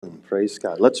Praise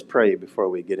God. Let's pray before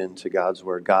we get into God's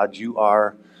Word. God, you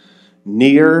are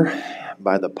near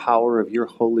by the power of your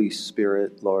Holy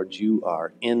Spirit. Lord, you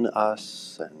are in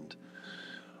us and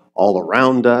all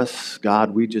around us.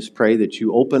 God, we just pray that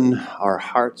you open our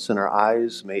hearts and our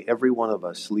eyes. May every one of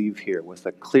us leave here with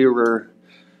a clearer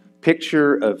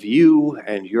picture of you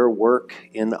and your work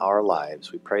in our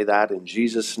lives. We pray that in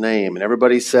Jesus' name. And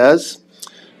everybody says,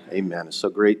 amen. It's so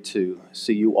great to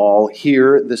see you all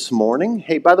here this morning.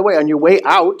 Hey, by the way, on your way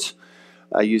out,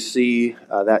 you see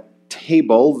that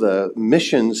table, the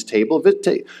missions table.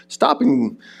 Stop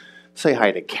and say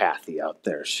hi to Kathy out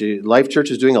there. Life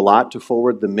Church is doing a lot to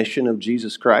forward the mission of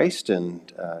Jesus Christ,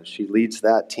 and she leads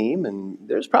that team, and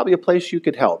there's probably a place you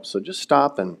could help. So just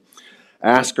stop and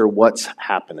ask her what's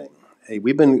happening. Hey,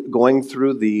 we've been going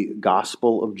through the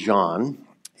Gospel of John,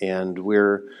 and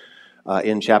we're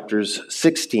in chapters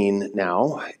 16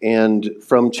 now. And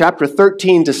from chapter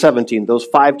 13 to 17, those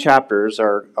 5 chapters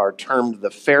are termed the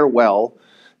farewell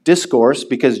discourse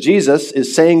because Jesus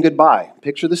is saying goodbye.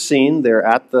 Picture the scene. They're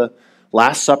at the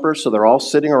Last Supper, so they're all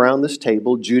sitting around this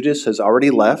table. Judas has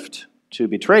already left to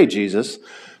betray Jesus.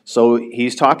 So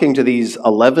he's talking to these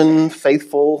 11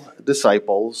 faithful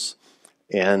disciples,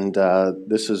 and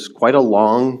this is quite a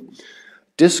long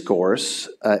discourse.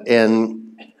 And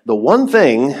the one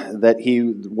thing that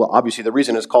obviously the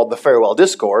reason it's called the farewell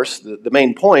discourse, the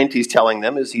main point he's telling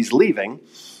them is he's leaving.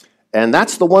 And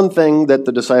that's the one thing that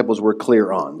the disciples were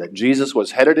clear on, that Jesus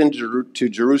was headed to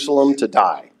Jerusalem to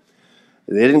die.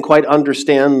 They didn't quite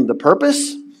understand the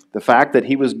purpose, the fact that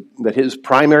his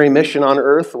primary mission on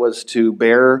earth was to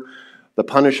bear the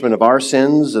punishment of our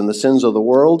sins and the sins of the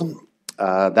world.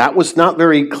 That was not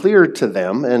very clear to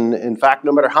them. And in fact,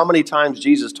 no matter how many times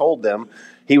Jesus told them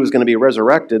he was going to be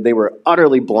resurrected, they were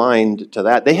utterly blind to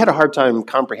that. They had a hard time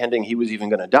comprehending he was even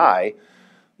going to die,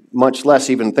 much less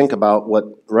even think about what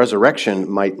resurrection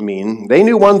might mean. They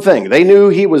knew one thing. They knew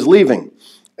he was leaving.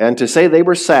 And to say they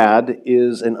were sad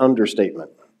is an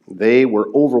understatement. They were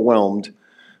overwhelmed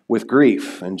with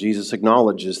grief, and Jesus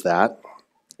acknowledges that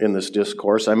in this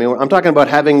discourse. I mean, I'm talking about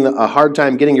having a hard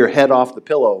time getting your head off the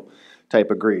pillow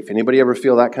type of grief. Anybody ever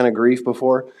feel that kind of grief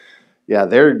before? Yeah,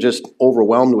 they're just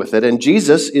overwhelmed with it. And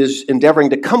Jesus is endeavoring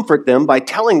to comfort them by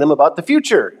telling them about the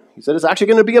future. He said it's actually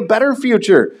going to be a better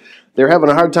future. They're having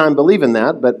a hard time believing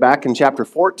that, but back in chapter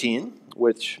 14,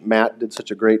 which Matt did such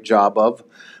a great job of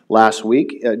last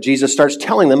week, Jesus starts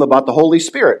telling them about the Holy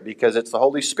Spirit, because it's the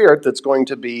Holy Spirit that's going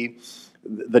to be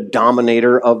the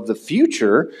dominator of the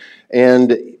future.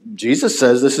 And Jesus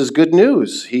says this is good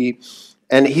news.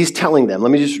 He's telling them.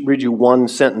 Let me just read you one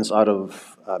sentence out of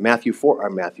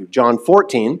John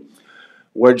 14,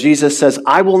 where Jesus says,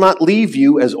 "I will not leave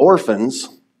you as orphans.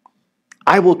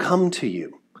 I will come to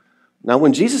you." Now,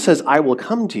 when Jesus says, "I will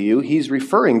come to you," he's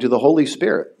referring to the Holy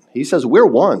Spirit. He says, we're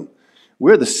one.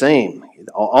 We're the same.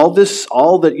 All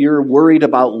that you're worried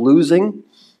about losing,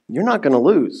 you're not going to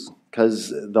lose,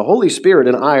 because the Holy Spirit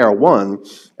and I are one,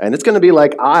 and it's going to be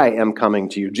like I am coming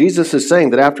to you. Jesus is saying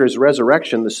that after his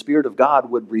resurrection, the Spirit of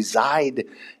God would reside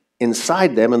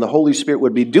inside them, and the Holy Spirit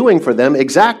would be doing for them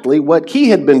exactly what he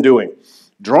had been doing,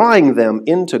 drawing them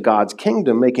into God's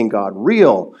kingdom, making God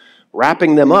real,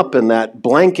 wrapping them up in that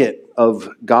blanket of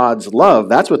God's love.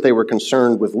 That's what they were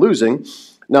concerned with losing.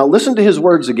 Now listen to his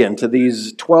words again to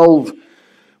these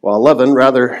 11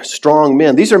 rather strong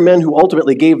men. These are men who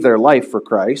ultimately gave their life for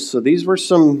Christ. So these were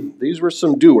some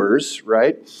doers,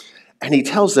 right? And he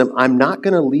tells them, "I'm not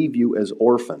going to leave you as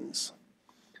orphans."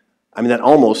 I mean, that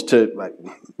almost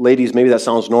ladies, maybe that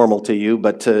sounds normal to you,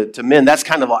 but to men, that's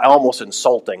kind of almost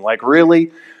insulting. Like,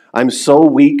 really? I'm so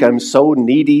weak, I'm so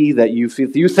needy that you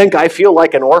think I feel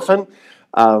like an orphan?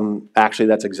 Actually,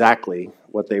 that's exactly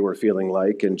what they were feeling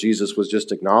like, and Jesus was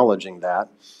just acknowledging that.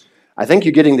 I think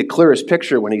you're getting the clearest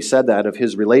picture when he said that of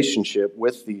his relationship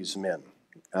with these men.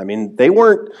 I mean, they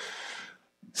weren't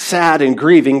sad and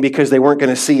grieving because they weren't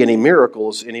going to see any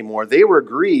miracles anymore. They were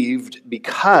grieved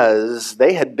because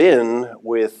they had been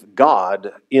with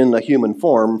God in a human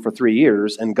form for 3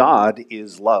 years, and God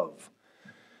is love.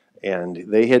 And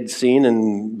they had seen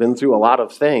and been through a lot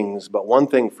of things, but one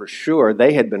thing for sure,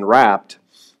 they had been wrapped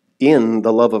in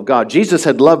the love of God. Jesus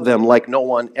had loved them like no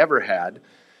one ever had.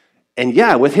 And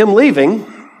yeah, with him leaving,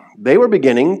 they were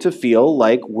beginning to feel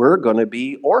like we're going to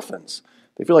be orphans.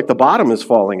 They feel like the bottom is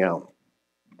falling out.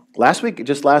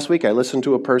 Just last week, I listened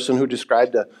to a person who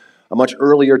described a much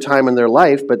earlier time in their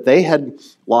life, but they had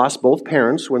lost both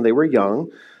parents when they were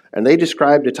young, and they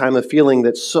described a time of feeling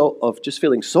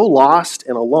so lost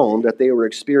and alone that they were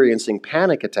experiencing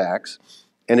panic attacks,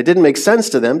 and it didn't make sense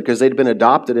to them because they'd been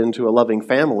adopted into a loving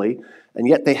family, and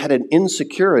yet they had an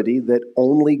insecurity that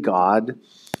only God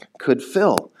could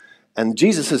fill. And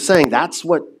Jesus is saying, that's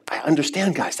what, I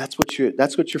understand, guys, that's what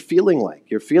you're feeling like.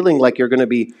 You're feeling like you're going to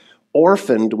be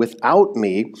orphaned without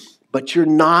me, but you're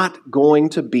not going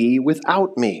to be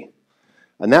without me.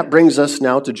 And that brings us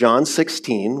now to John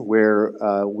 16, where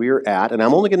we're at. And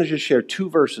I'm only going to just share 2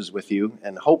 verses with you.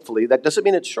 And hopefully, that doesn't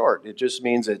mean it's short. It just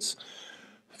means it's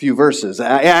a few verses.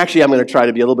 Actually, I'm going to try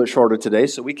to be a little bit shorter today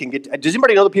so we can get... Does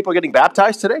anybody know that people are getting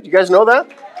baptized today? Do you guys know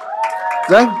that?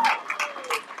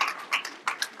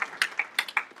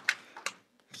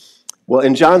 Well,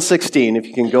 in John 16, if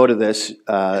you can go to this,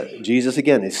 Jesus,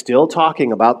 again, is still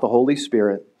talking about the Holy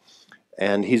Spirit.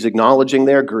 And he's acknowledging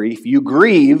their grief. You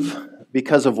grieve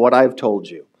because of what I've told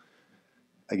you.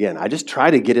 Again, I just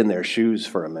try to get in their shoes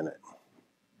for a minute.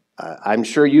 I'm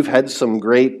sure you've had some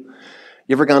great,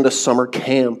 you ever gone to summer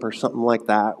camp or something like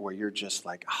that where you're just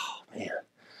like, oh man,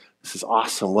 this is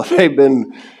awesome. Well, they've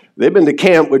been to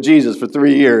camp with Jesus for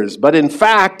 3 years. But in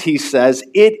fact, he says,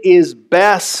 it is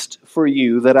best for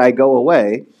you that I go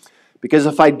away, because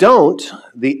if I don't,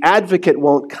 the advocate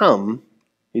won't come.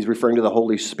 He's referring to the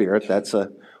Holy Spirit. That's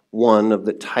one of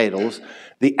the titles.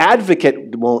 The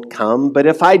advocate won't come, but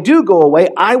if I do go away,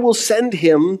 I will send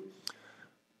him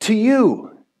to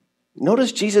you.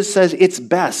 Notice Jesus says it's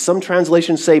best. Some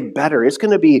translations say better. It's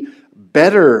going to be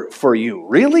better for you.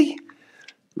 Really?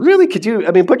 Really? Could you,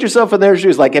 put yourself in their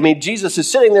shoes. Jesus is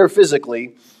sitting there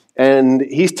physically, and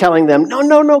he's telling them,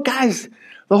 no, guys,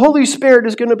 the Holy Spirit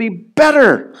is going to be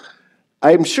better.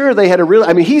 I'm sure they had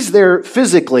he's there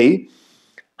physically.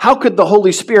 How could the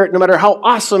Holy Spirit, no matter how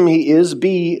awesome he is,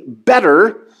 be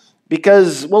better?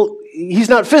 Because, he's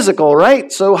not physical,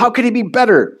 right? So how could he be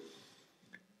better?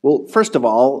 Well, first of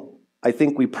all, I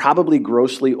think we probably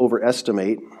grossly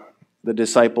overestimate the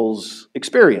disciples'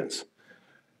 experience.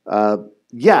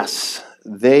 Yes,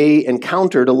 they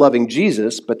encountered a loving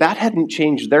Jesus, but that hadn't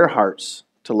changed their hearts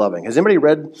to loving. Has anybody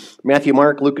read Matthew,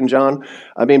 Mark, Luke, and John?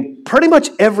 Pretty much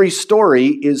every story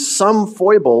is some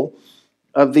foible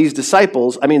of these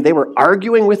disciples. They were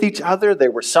arguing with each other. They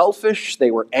were selfish.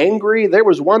 They were angry. There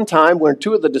was one time when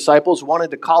 2 of the disciples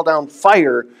wanted to call down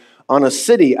fire on a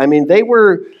city.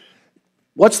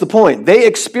 What's the point? They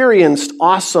experienced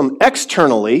awesome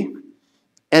externally,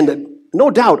 and no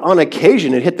doubt on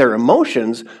occasion it hit their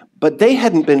emotions, but they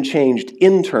hadn't been changed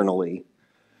internally.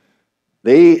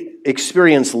 They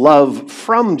experienced love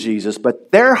from Jesus,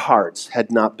 but their hearts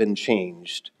had not been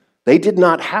changed. They did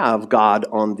not have God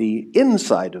on the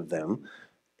inside of them.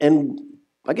 And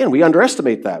again, we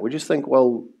underestimate that. We just think,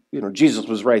 Jesus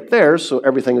was right there, so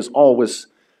everything is always...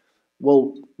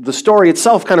 the story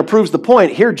itself kind of proves the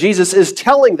point. Here, Jesus is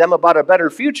telling them about a better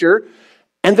future,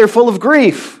 and they're full of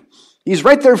grief. He's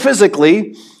right there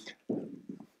physically,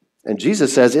 and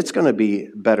Jesus says, it's going to be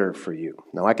better for you.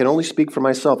 Now, I can only speak for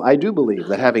myself. I do believe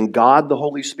that having God, the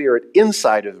Holy Spirit,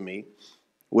 inside of me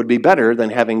would be better than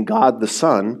having God the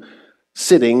Son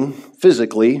sitting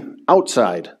physically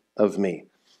outside of me.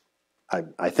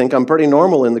 I think I'm pretty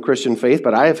normal in the Christian faith,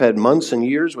 but I have had months and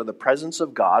years where the presence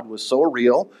of God was so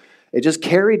real, it just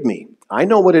carried me. I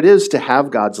know what it is to have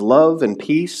God's love and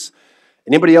peace.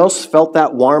 Anybody else felt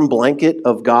that warm blanket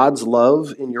of God's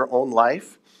love in your own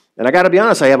life? And I got to be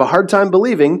honest, I have a hard time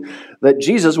believing that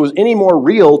Jesus was any more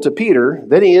real to Peter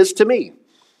than he is to me.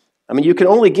 You can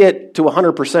only get to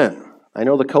 100%. I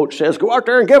know the coach says, go out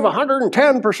there and give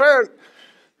 110%.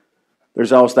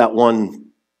 There's always that one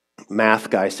math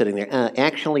guy sitting there.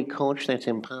 Actually, coach, that's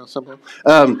impossible.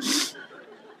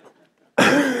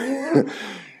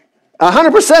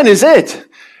 100% is it.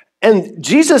 And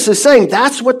Jesus is saying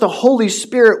that's what the Holy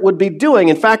Spirit would be doing.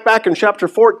 In fact, back in chapter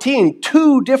 14,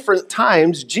 2 different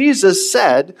times, Jesus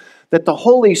said that the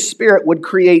Holy Spirit would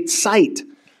create sight.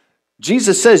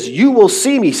 Jesus says, you will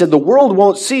see me. He said, the world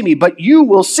won't see me, but you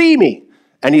will see me.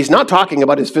 And he's not talking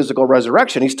about his physical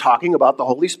resurrection. He's talking about the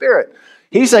Holy Spirit.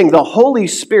 He's saying the Holy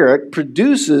Spirit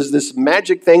produces this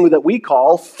magic thing that we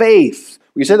call faith.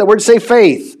 When you say that word, say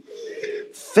faith.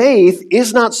 Faith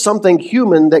is not something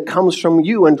human that comes from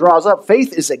you and draws up.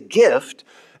 Faith is a gift.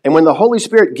 And when the Holy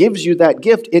Spirit gives you that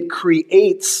gift, it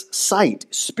creates sight,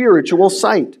 spiritual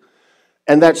sight.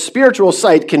 And that spiritual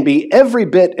sight can be every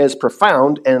bit as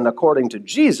profound and, according to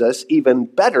Jesus, even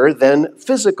better than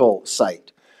physical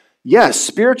sight. Yes,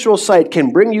 spiritual sight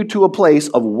can bring you to a place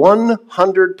of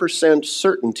 100%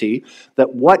 certainty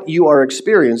that what you are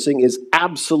experiencing is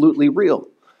absolutely real.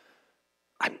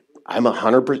 I'm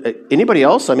 100%. Anybody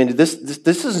else? This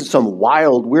isn't some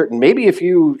wild, weird. Maybe if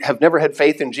you have never had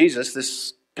faith in Jesus,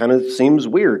 this kind of seems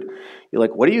weird. You're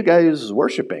like, what are you guys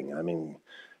worshiping?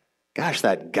 gosh,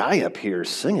 that guy up here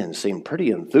singing seemed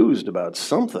pretty enthused about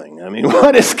something. I mean,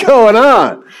 what is going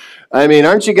on? I mean,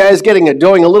 aren't you guys going a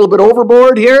little bit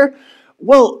overboard here?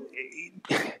 Well,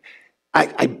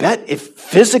 I bet if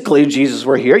physically Jesus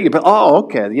were here, you'd be, oh,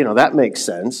 okay, that makes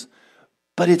sense.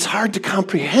 But it's hard to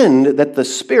comprehend that the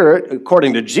Spirit,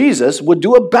 according to Jesus, would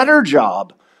do a better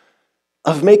job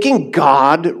of making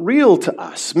God real to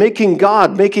us.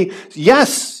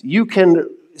 Yes, you can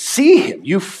see him,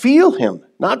 you feel him,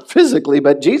 not physically,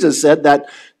 but Jesus said that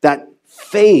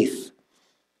faith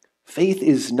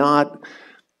is not,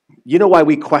 you know why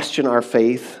we question our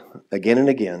faith again and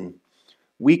again?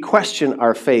 We question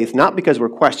our faith not because we're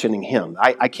questioning him.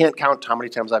 I can't count how many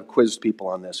times I've quizzed people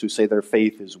on this who say their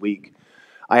faith is weak.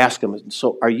 I ask them,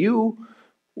 so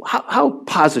how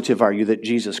positive are you that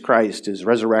Jesus Christ is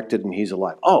resurrected and he's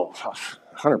alive? Oh,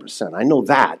 100%. I know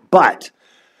that, but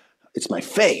it's my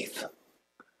faith.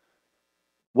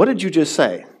 What did you just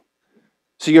say?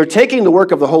 So you're taking the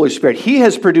work of the Holy Spirit. He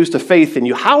has produced a faith in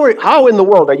you. How in the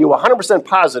world are you 100%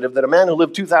 positive that a man who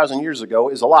lived 2,000 years ago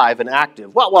is alive and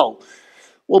active? Well,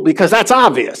 because that's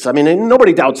obvious. I mean,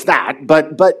 nobody doubts that.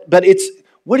 But it's,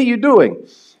 what are you doing?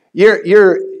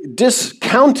 You're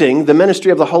discounting the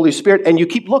ministry of the Holy Spirit, and you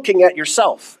keep looking at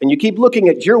yourself, and you keep looking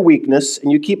at your weakness,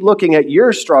 and you keep looking at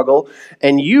your struggle,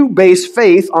 and you base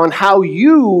faith on how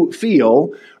you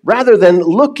feel rather than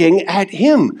looking at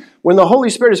him. When the Holy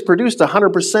Spirit has produced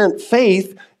 100%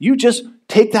 faith, you just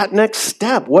take that next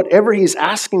step. Whatever he's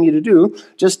asking you to do,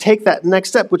 just take that next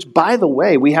step, which, by the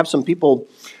way, we have some people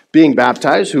being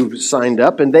baptized who signed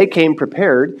up, and they came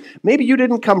prepared. Maybe you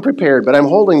didn't come prepared, but I'm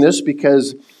holding this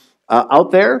because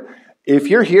out there, if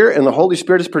you're here and the Holy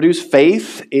Spirit has produced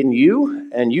faith in you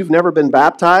and you've never been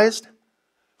baptized,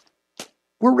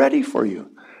 we're ready for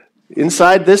you.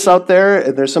 Inside this out there,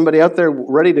 and there's somebody out there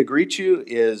ready to greet you,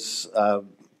 is,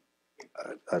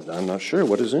 I'm not sure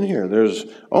what is in here. There's,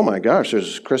 oh my gosh,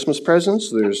 there's Christmas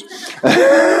presents. There's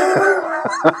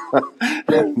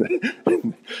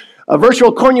a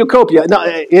virtual cornucopia. No,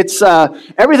 it's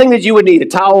everything that you would need, a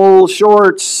towel,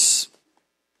 shorts.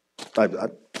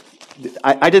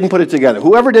 I didn't put it together.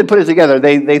 Whoever did put it together,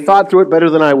 they thought through it better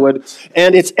than I would.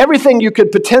 And it's everything you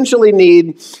could potentially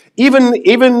need,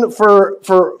 even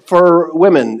for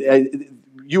women.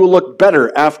 You will look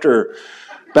better after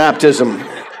baptism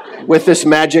with this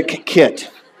magic kit.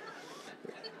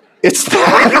 It's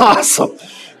that awesome.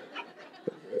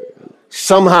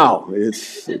 Somehow,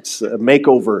 it's a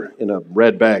makeover in a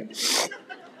red bag.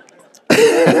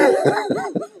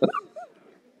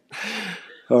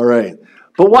 All right.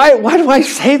 But why do I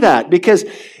say that? Because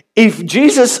if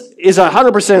Jesus is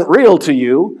 100% real to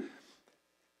you,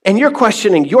 and you're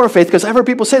questioning your faith, because I've heard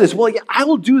people say this, well, yeah, I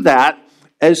will do that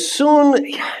as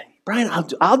soon, Brian,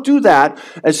 I'll do that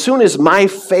as soon as my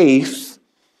faith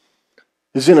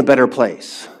is in a better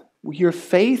place. Well, your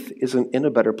faith isn't in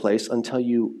a better place until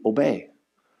you obey.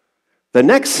 The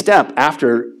next step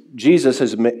after Jesus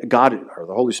has God or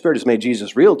the Holy Spirit has made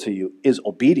Jesus real to you is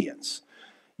obedience.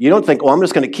 You don't think, I'm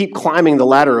just going to keep climbing the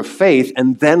ladder of faith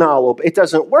and then I'll obey. It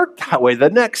doesn't work that way.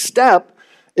 The next step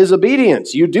is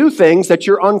obedience. You do things that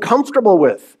you're uncomfortable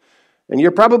with. And you're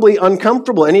probably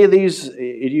uncomfortable. Any of these, are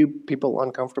you people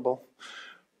uncomfortable?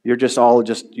 You're ready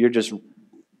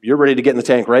to get in the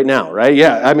tank right now, right?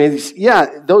 Yeah, I mean,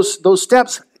 yeah, those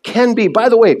steps can be. By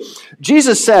the way,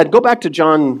 Jesus said, go back to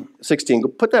John 16,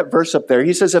 put that verse up there.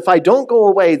 He says, if I don't go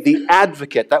away, the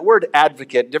advocate, that word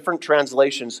advocate, different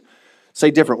translations say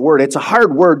different word. It's a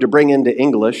hard word to bring into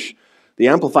English. The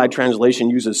Amplified Translation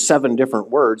uses 7 different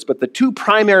words, but the 2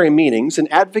 primary meanings,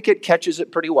 and advocate catches it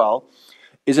pretty well,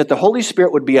 is that the Holy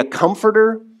Spirit would be a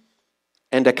comforter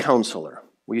and a counselor.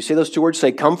 Will you say those 2 words?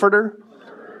 Say comforter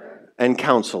and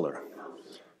counselor.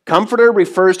 Comforter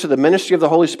refers to the ministry of the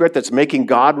Holy Spirit that's making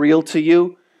God real to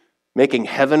you, making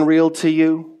heaven real to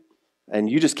you, and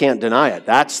you just can't deny it.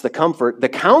 That's the comfort. The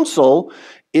counsel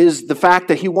is the fact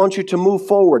that he wants you to move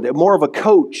forward, more of a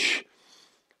coach.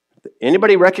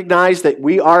 Anybody recognize that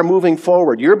we are moving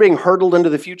forward? You're being hurtled into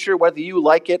the future, whether you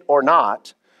like it or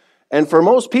not. And for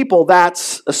most people,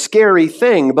 that's a scary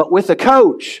thing. But with a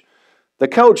coach, the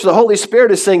Holy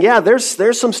Spirit is saying, yeah,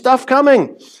 there's some stuff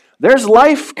coming. There's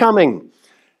life coming.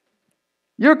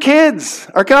 Your kids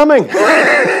are coming.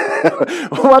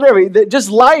 Whatever. Just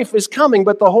life is coming,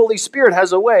 but the Holy Spirit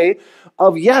has a way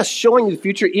of, yes, showing you the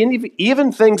future,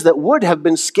 even things that would have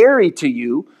been scary to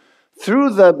you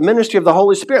through the ministry of the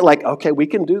Holy Spirit. Like, okay, we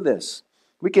can do this.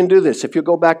 We can do this. If you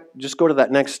go back, just go to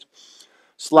that next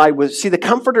slide. See, the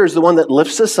Comforter is the one that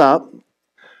lifts us up,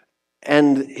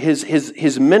 and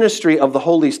his ministry of the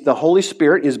Holy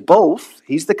Spirit is both.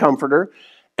 He's the Comforter,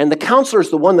 And the counselor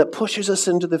is the one that pushes us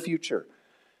into the future.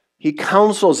 He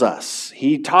counsels us.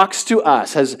 He talks to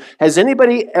us. Has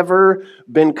anybody ever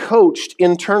been coached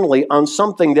internally on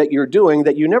something that you're doing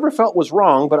that you never felt was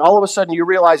wrong, but all of a sudden you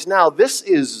realize now this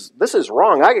is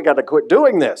wrong. I got to quit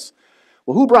doing this.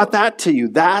 Well, who brought that to you?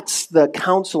 That's the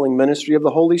counseling ministry of the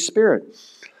Holy Spirit.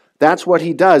 That's what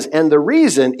he does. And the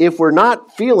reason, if we're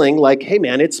not feeling like, hey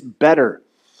man, it's better,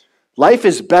 life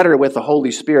is better with the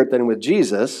Holy Spirit than with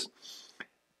Jesus,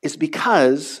 is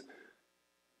because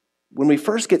when we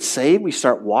first get saved, we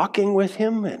start walking with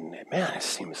him, and man, it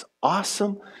seems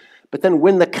awesome. But then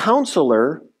when the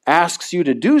counselor asks you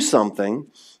to do something,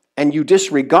 and you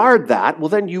disregard that, well,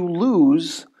 then you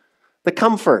lose the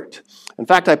comfort. In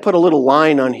fact, I put a little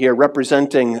line on here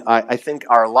representing, I think,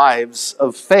 our lives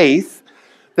of faith,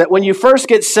 that when you first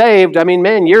get saved, I mean,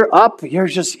 man, you're up, you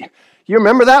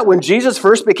remember that when Jesus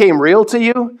first became real to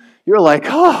you? You're like,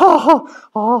 ha, ha, ha,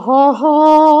 ha,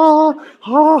 ha,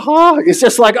 ha, ha. It's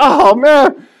just like, oh,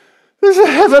 man, this is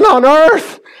heaven on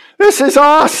earth. This is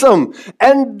awesome.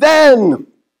 And then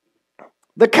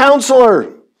the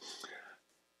counselor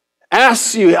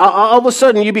asks you, all of a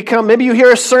sudden you become, maybe you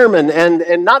hear a sermon,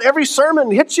 and not every sermon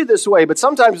hits you this way, but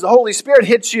sometimes the Holy Spirit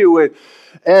hits you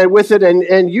with it,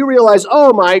 and you realize,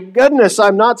 oh my goodness,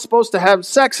 I'm not supposed to have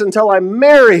sex until I'm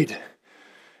married.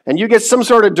 And you get some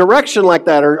sort of direction like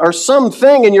that, or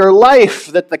something in your life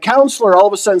that the counselor all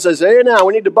of a sudden says, hey, now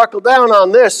we need to buckle down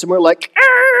on this. And we're like,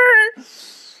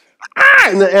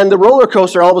 and the roller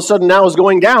coaster all of a sudden now is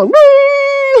going down.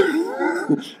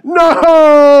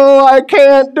 No, I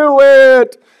can't do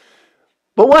it.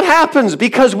 But what happens?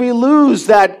 Because we lose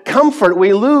that comfort,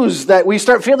 we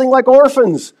start feeling like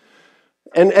orphans.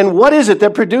 And what is it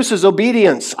that produces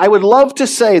obedience? I would love to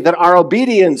say that our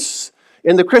obedience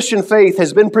in the Christian faith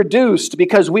has been produced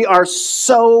because we are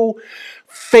so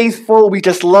faithful, we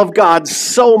just love God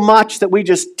so much that we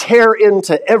just tear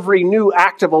into every new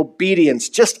act of obedience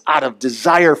just out of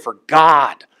desire for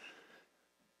God.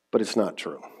 But it's not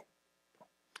true.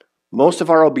 Most of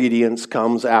our obedience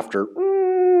comes after,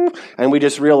 and we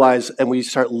just realize, and we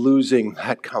start losing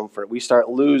that comfort. We start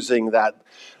losing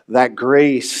that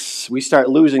grace. We start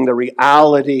losing the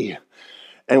reality.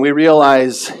 And we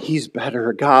realize he's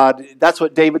better, God. That's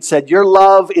what David said. Your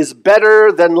love is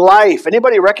better than life.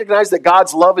 Anybody recognize that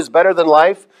God's love is better than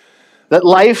life? That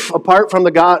life apart from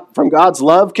God's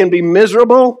love can be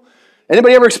miserable?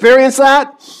 Anybody ever experienced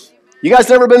that? You guys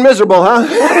never been miserable, huh?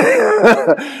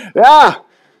 Yeah.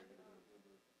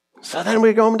 So then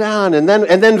we go down, and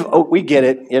then we get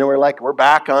it. We're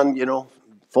back on,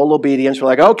 full obedience. We're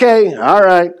like, okay, all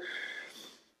right.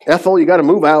 Ethel, you got to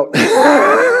move out.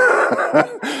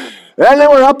 And then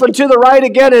we're up and to the right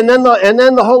again, and then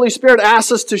the Holy Spirit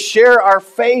asks us to share our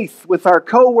faith with our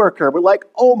coworker. We're like,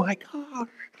 oh my gosh,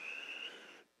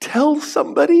 tell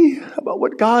somebody about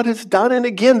what God has done. And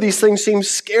again, these things seem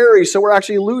scary, so we're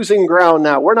actually losing ground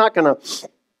now. We're not going to.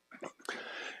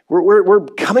 We're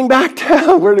coming back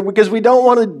down because we don't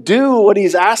want to do what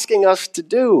he's asking us to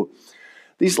do.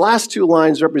 These last two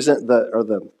lines represent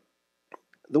the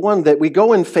one that we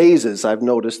go in phases. I've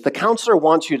noticed the counselor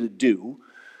wants you to do.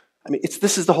 I mean,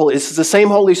 this is the same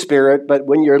Holy Spirit, but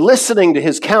when you're listening to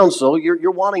his counsel,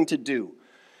 you're wanting to do.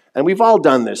 And we've all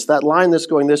done this. That line that's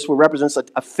going this way represents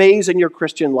a phase in your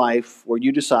Christian life where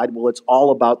you decide, well, it's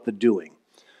all about the doing.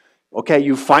 Okay,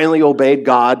 you finally obeyed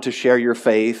God to share your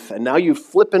faith, and now you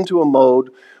flip into a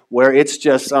mode where it's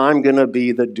just, I'm going to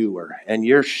be the doer, and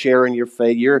you're sharing your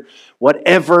faith, you're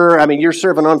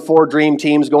serving on 4 dream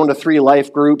teams, going to 3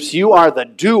 life groups, you are the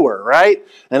doer, right?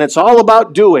 And it's all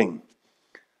about doing.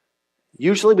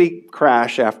 Usually we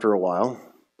crash after a while,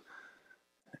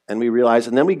 and we realize,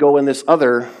 and then we go in this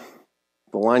the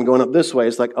line going up this way,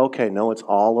 it's like, okay, no, it's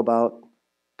all about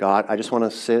God. I just want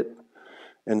to sit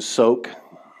and soak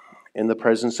in the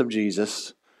presence of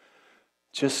Jesus.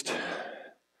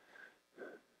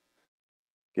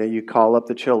 You call up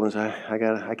the children and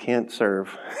say, I can't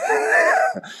serve.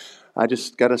 I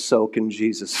just got to soak in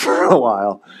Jesus for a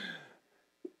while.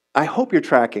 I hope you're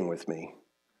tracking with me.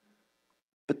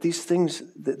 But these things,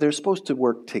 they're supposed to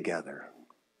work together.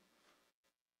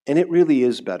 And it really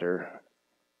is better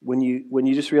when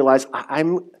you just realize,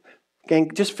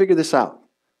 just figure this out.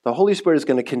 The Holy Spirit is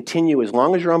going to continue, as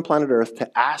long as you're on planet Earth,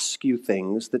 to ask you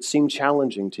things that seem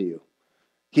challenging to you.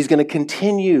 He's going to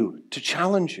continue to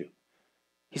challenge you.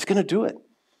 He's going to do it.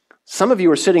 Some of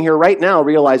you are sitting here right now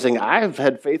realizing, I've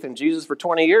had faith in Jesus for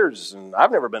 20 years, and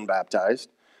I've never been baptized.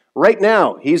 Right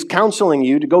now, he's counseling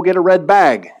you to go get a red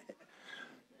bag.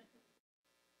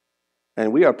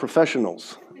 And we are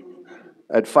professionals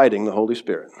at fighting the Holy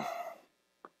Spirit.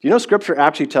 You know, Scripture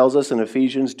actually tells us in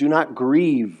Ephesians, do not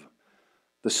grieve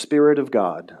the Spirit of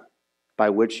God by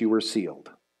which you were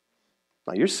sealed.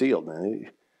 Now, you're sealed,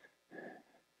 man.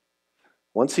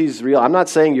 Once He's real, I'm not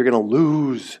saying you're going to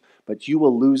lose, but you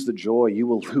will lose the joy. You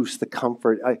will lose the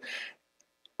comfort.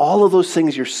 All of those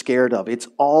things you're scared of.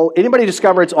 Anybody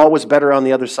discover it's always better on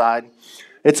the other side?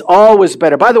 It's always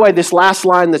better. By the way, this last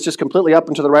line that's just completely up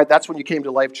and to the right, that's when you came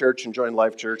to Life Church and joined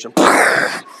Life Church. And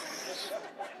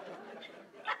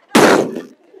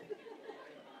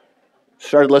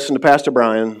started listening to Pastor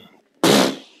Brian.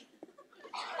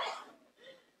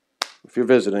 If you're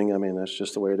visiting, I mean, that's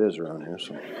just the way it is around here.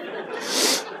 So.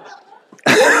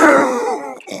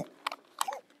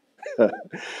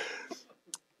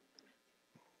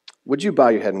 Would you bow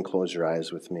your head and close your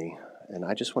eyes with me? And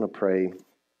I just want to pray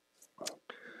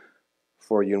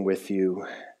for you and with you.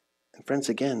 And friends,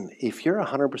 again, if you're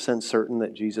 100% certain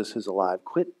that Jesus is alive,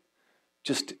 quit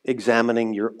just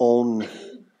examining your own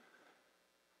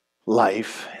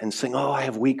life and saying, oh, I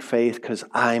have weak faith because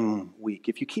I'm weak.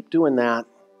 If you keep doing that,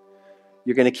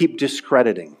 you're going to keep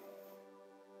discrediting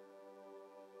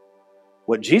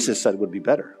what Jesus said would be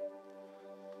better.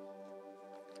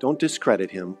 Don't discredit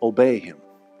Him. Obey Him.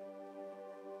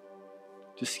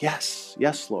 Just yes,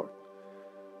 Lord.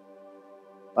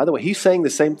 By the way, He's saying the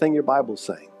same thing your Bible's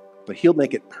saying, but He'll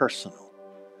make it personal.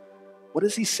 What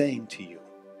is He saying to you?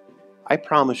 I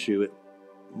promise you,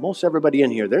 most everybody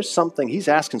in here, there's something, He's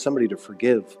asking somebody to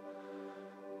forgive.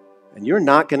 And you're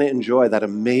not going to enjoy that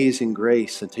amazing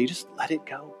grace until you just let it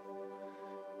go.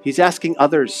 He's asking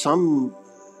others some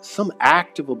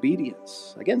act of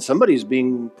obedience. Again, somebody's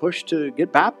being pushed to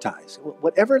get baptized.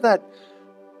 Whatever that,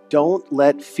 don't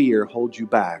let fear hold you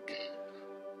back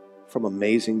from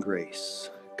amazing grace.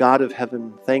 God of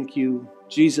heaven, thank you.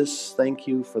 Jesus, thank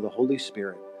you for the Holy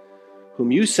Spirit,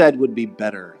 whom you said would be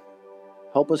better.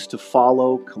 Help us to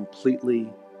follow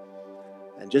completely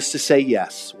and just to say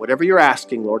yes. Whatever you're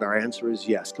asking, Lord, our answer is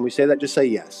yes. Can we say that? Just say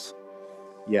yes.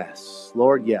 Yes.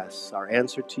 Lord, yes. Our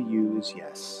answer to you is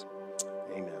yes.